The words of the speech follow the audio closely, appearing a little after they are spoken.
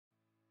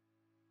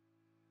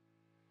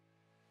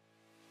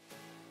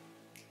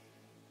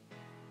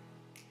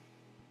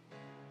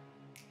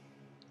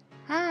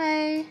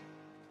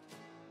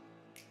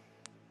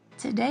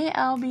Today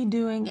I'll be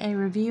doing a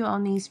review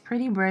on these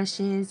pretty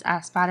brushes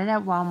I spotted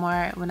at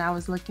Walmart when I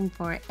was looking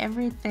for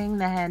everything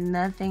that had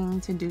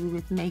nothing to do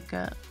with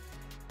makeup.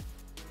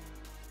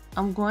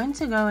 I'm going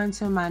to go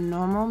into my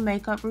normal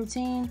makeup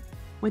routine,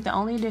 with the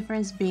only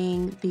difference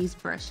being these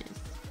brushes.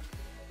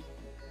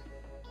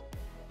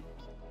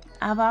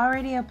 I've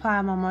already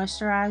applied my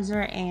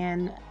moisturizer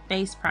and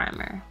face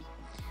primer.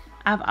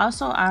 I've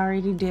also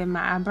already did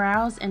my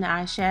eyebrows and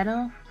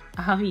eyeshadow,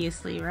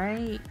 obviously,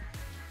 right?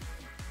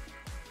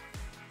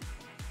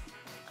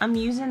 I'm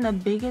using the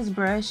biggest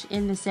brush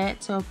in the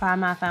set to apply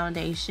my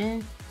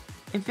foundation.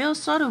 It feels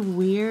sort of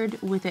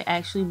weird with it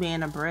actually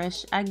being a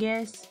brush, I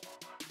guess.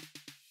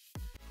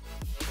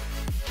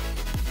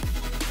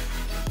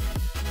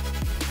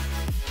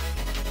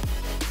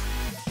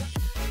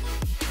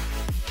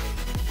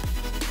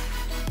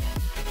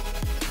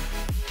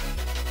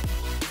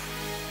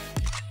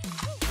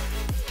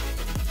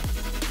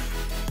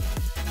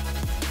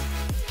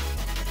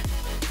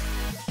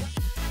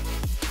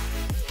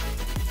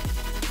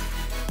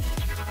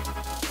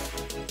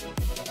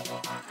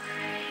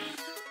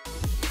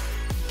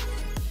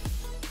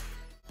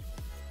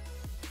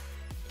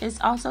 It's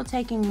also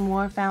taking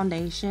more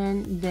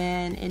foundation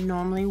than it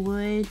normally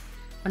would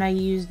when I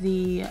use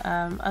the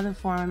other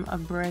form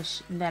of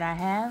brush that I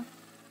have.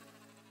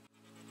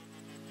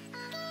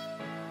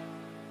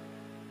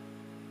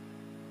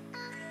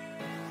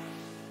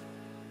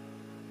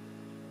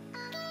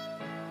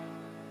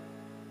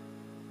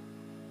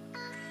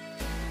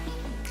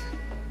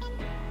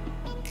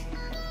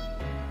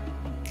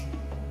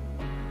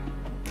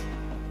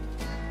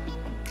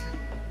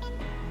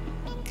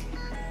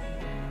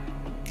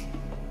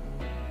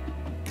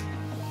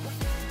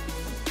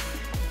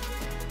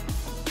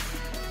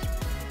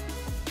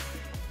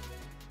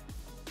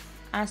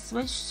 I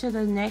switched to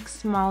the next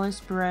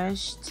smallest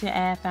brush to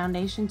add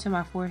foundation to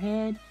my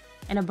forehead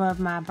and above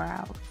my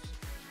brows.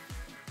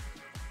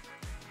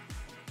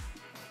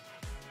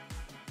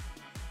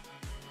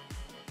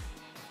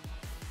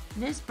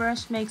 This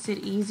brush makes it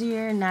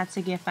easier not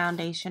to get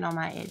foundation on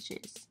my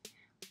edges.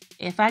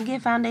 If I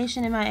get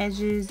foundation in my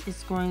edges,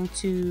 it's going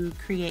to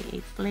create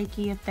a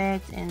flaky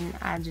effect, and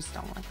I just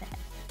don't want that.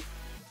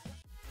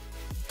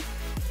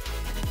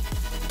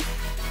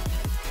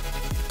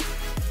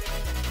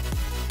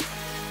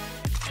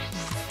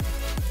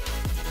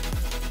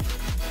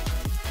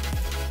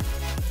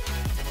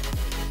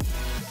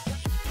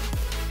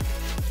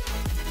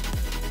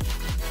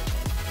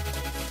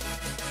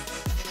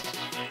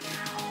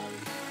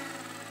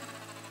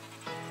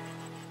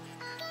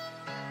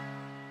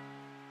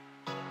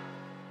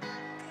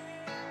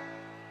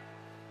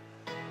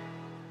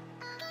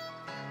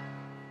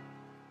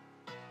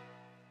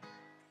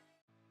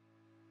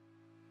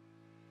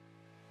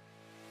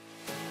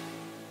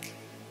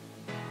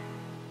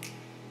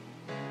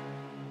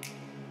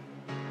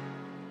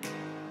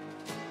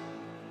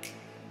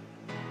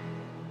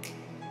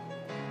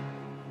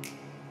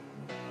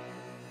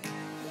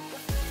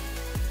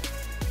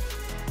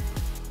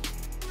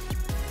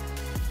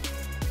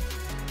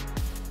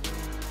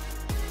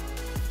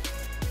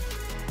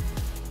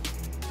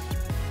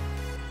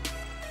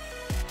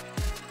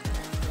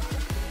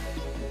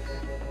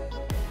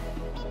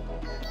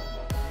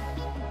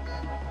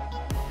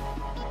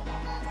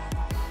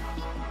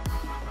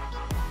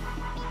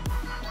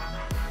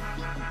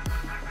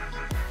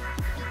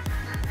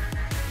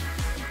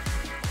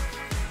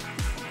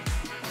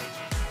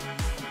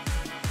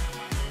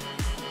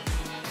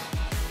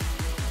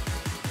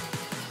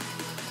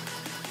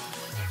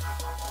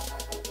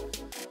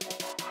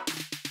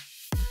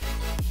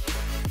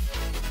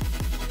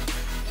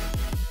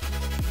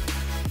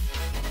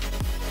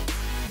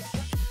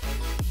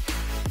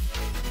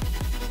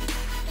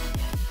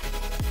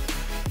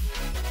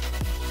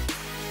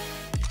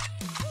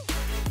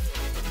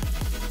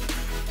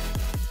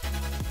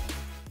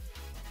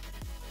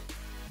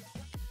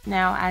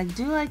 Now, I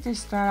do like to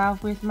start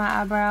off with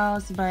my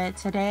eyebrows, but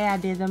today I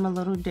did them a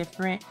little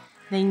different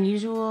than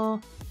usual.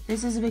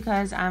 This is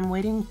because I'm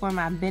waiting for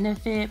my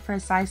Benefit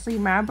Precisely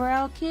My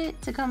Brow Kit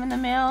to come in the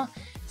mail.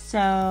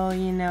 So,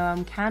 you know,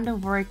 I'm kind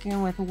of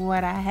working with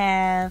what I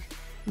have,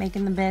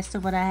 making the best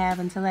of what I have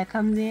until that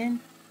comes in.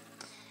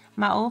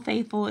 My Old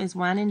Faithful is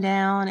winding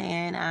down,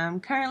 and I'm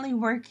currently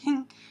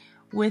working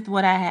with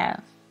what I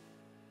have.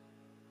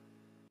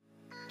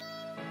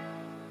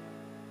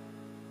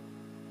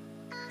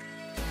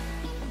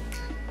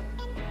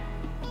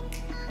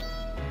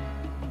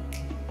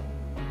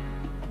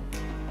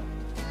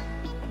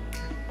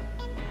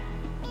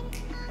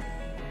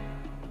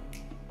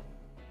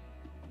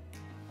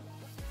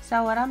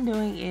 So what I'm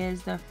doing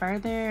is, the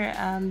further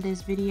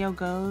this video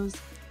goes,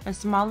 the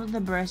smaller the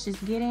brush is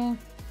getting,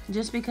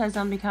 just because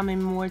I'm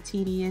becoming more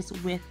tedious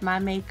with my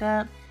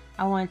makeup.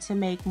 I want to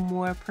make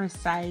more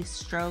precise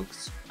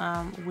strokes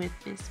with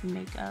this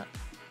makeup.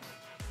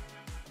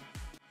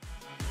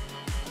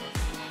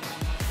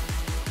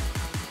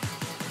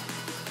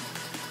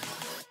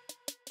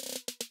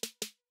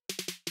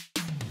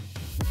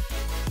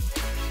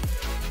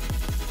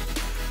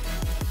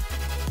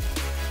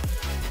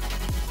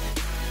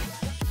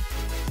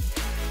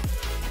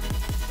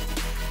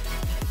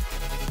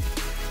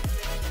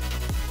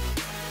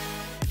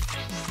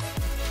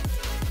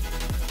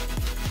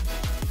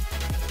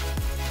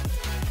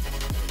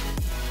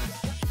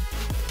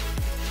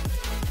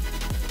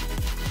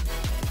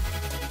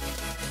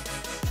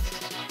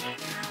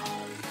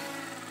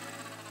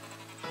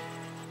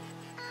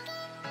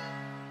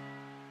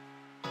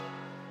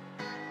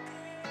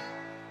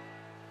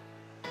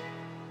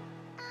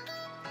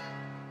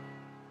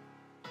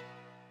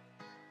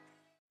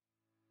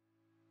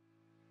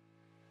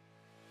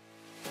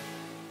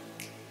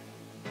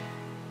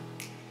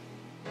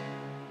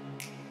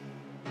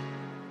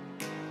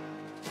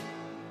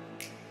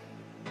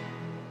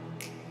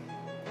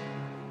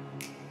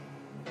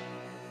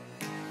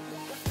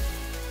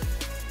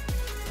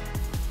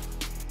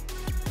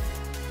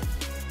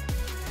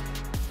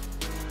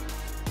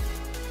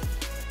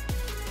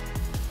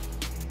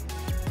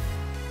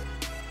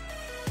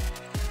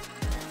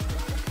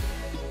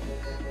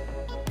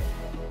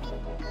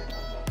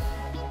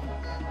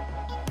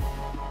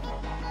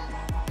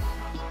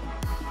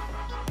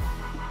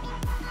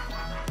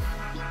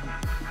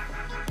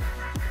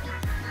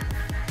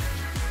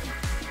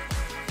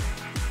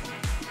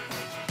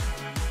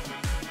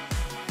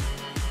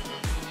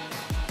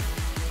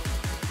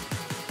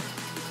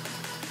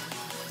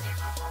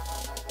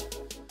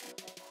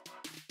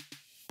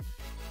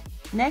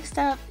 Next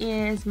up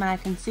is my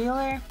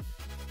concealer.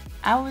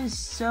 I was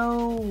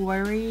so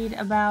worried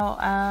about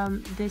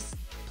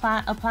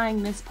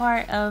applying this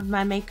part of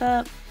my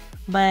makeup,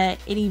 but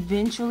it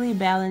eventually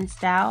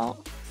balanced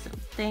out, so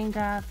thank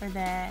God for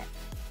that.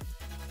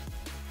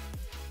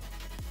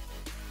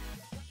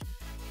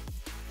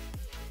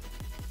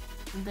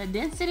 The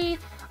density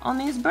on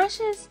these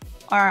brushes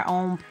are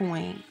on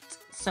point,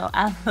 so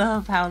I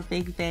love how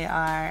thick they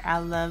are. I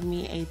love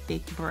me a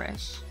thick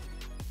brush.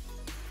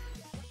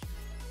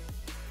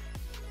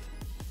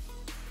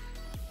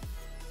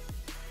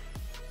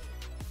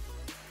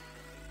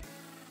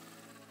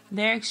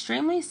 They're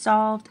extremely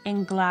soft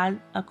and glide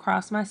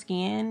across my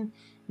skin,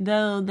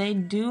 though they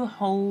do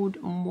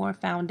hold more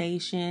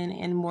foundation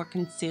and more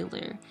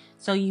concealer,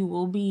 so you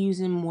will be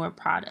using more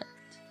product.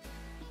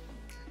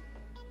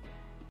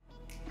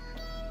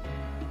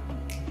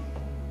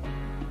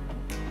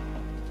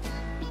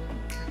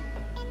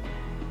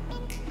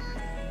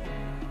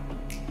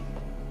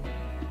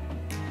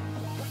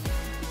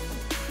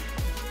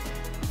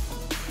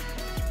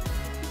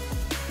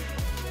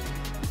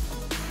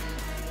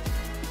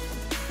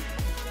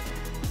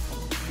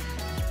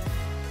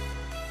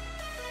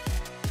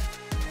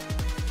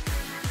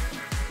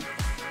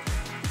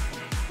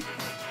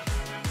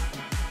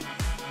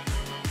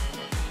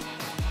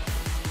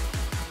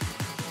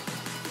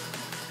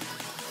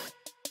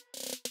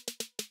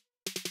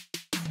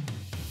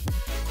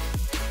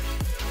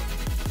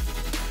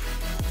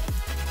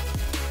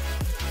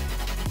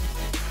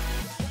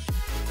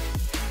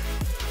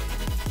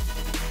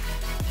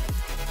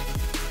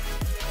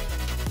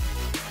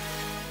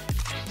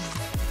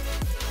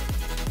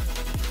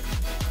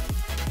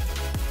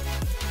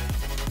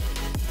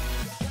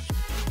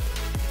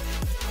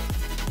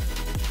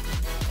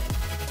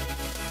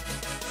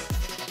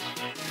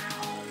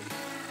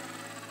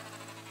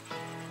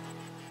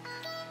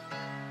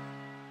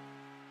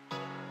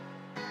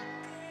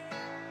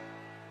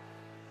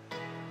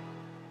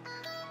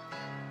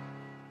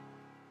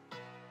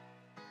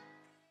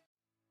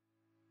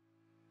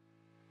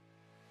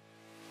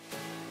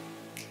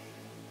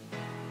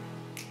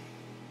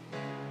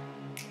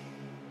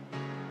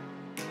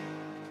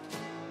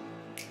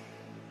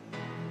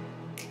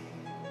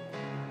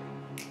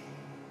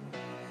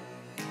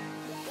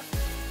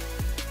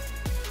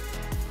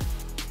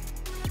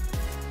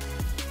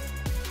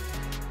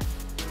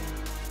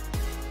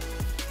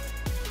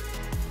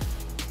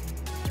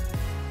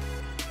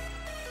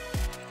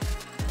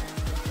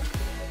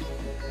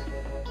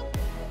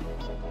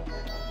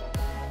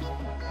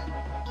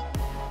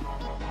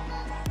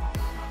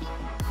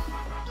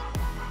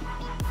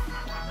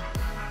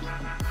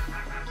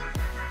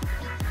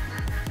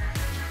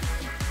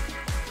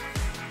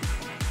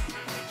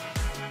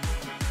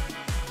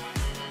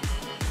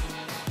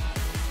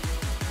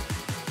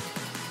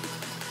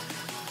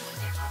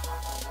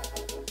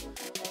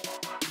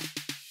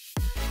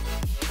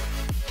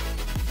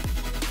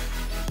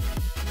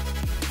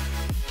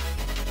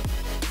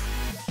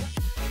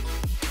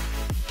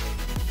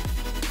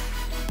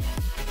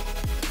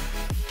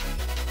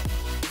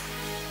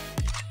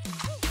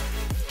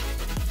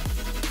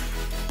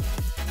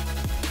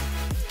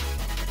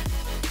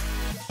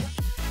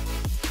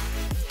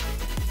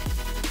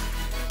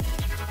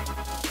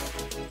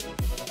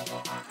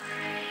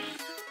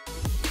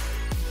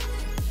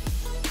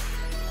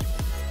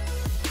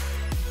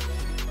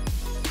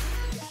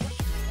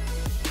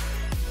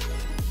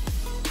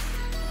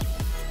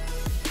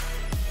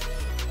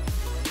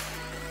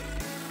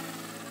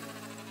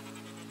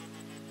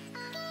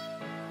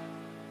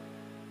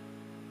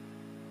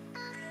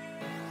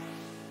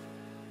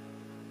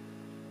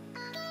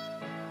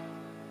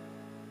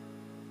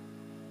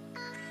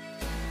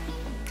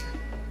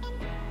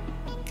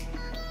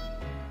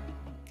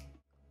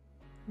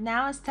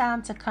 Now it's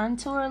time to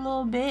contour a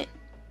little bit,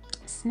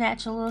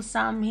 snatch a little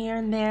something here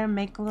and there,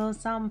 make a little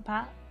something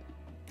pop.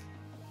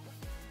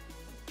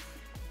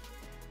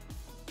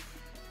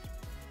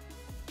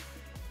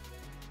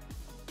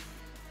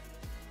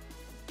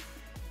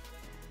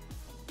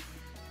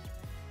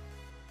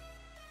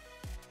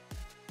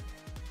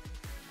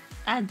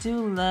 I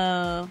do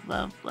love,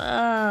 love,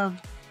 love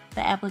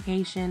the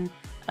application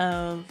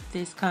of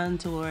this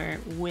contour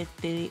with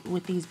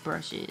these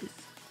brushes.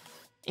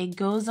 It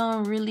goes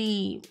on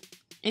really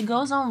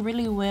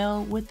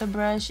well with the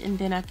brush, and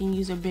then I can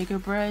use a bigger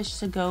brush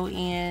to go in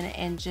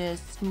and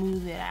just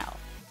smooth it out.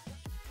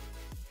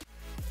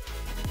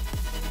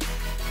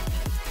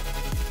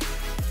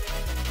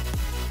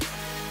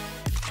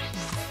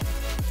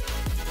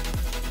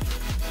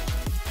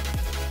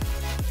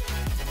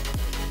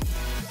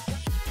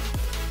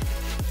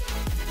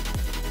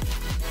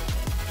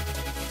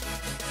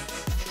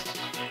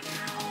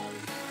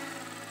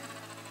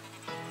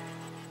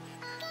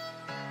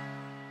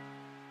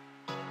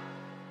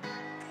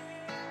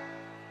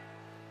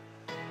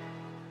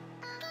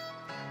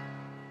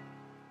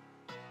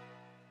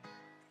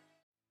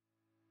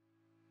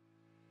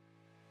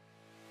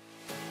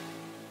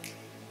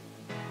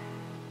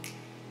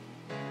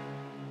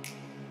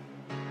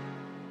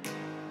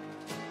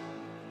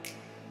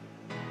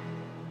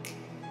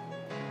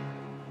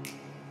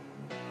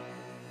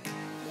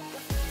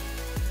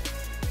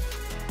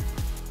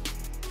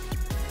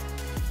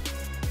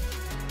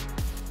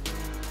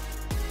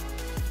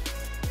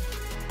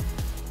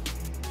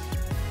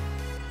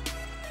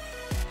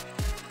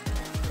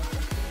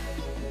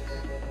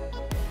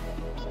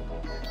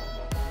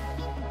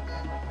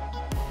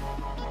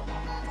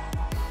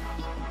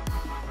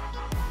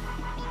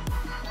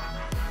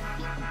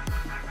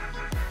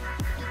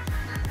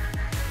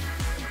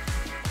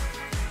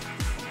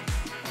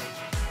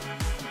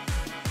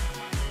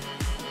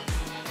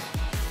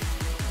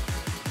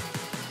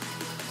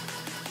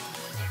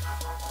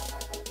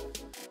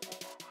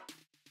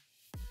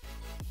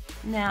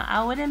 Now,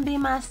 I wouldn't be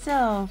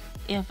myself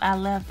if I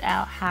left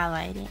out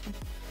highlighting.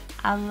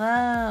 I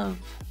love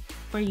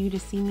for you to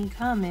see me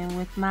coming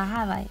with my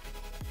highlight.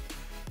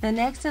 The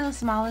next to the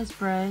smallest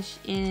brush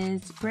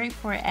is great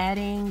for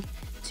adding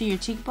to your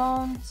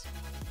cheekbones.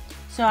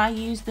 So I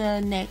use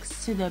the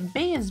next to the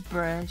biggest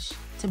brush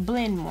to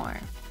blend more.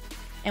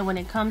 And when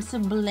it comes to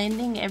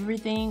blending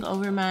everything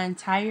over my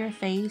entire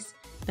face,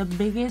 the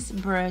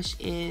biggest brush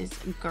is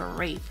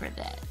great for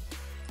that.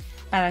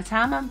 By the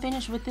time I'm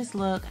finished with this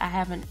look, I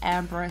have an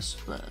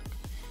airbrushed look.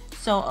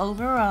 So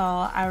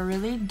overall, I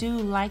really do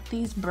like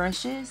these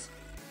brushes,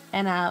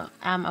 and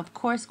I'm of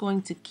course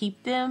going to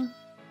keep them.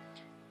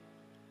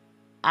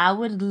 I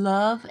would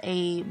love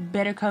a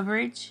better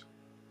coverage,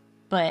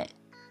 but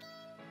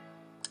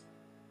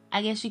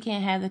I guess you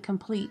can't have the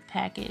complete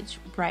package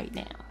right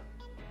now.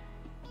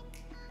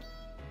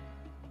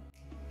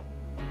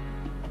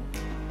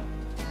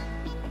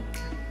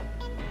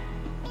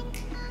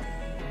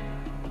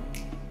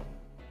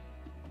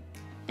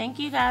 Thank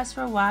you guys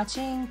for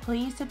watching.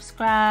 Please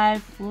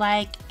subscribe,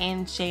 like,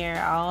 and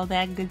share all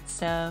that good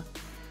stuff.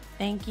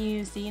 Thank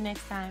you. See you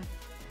next time.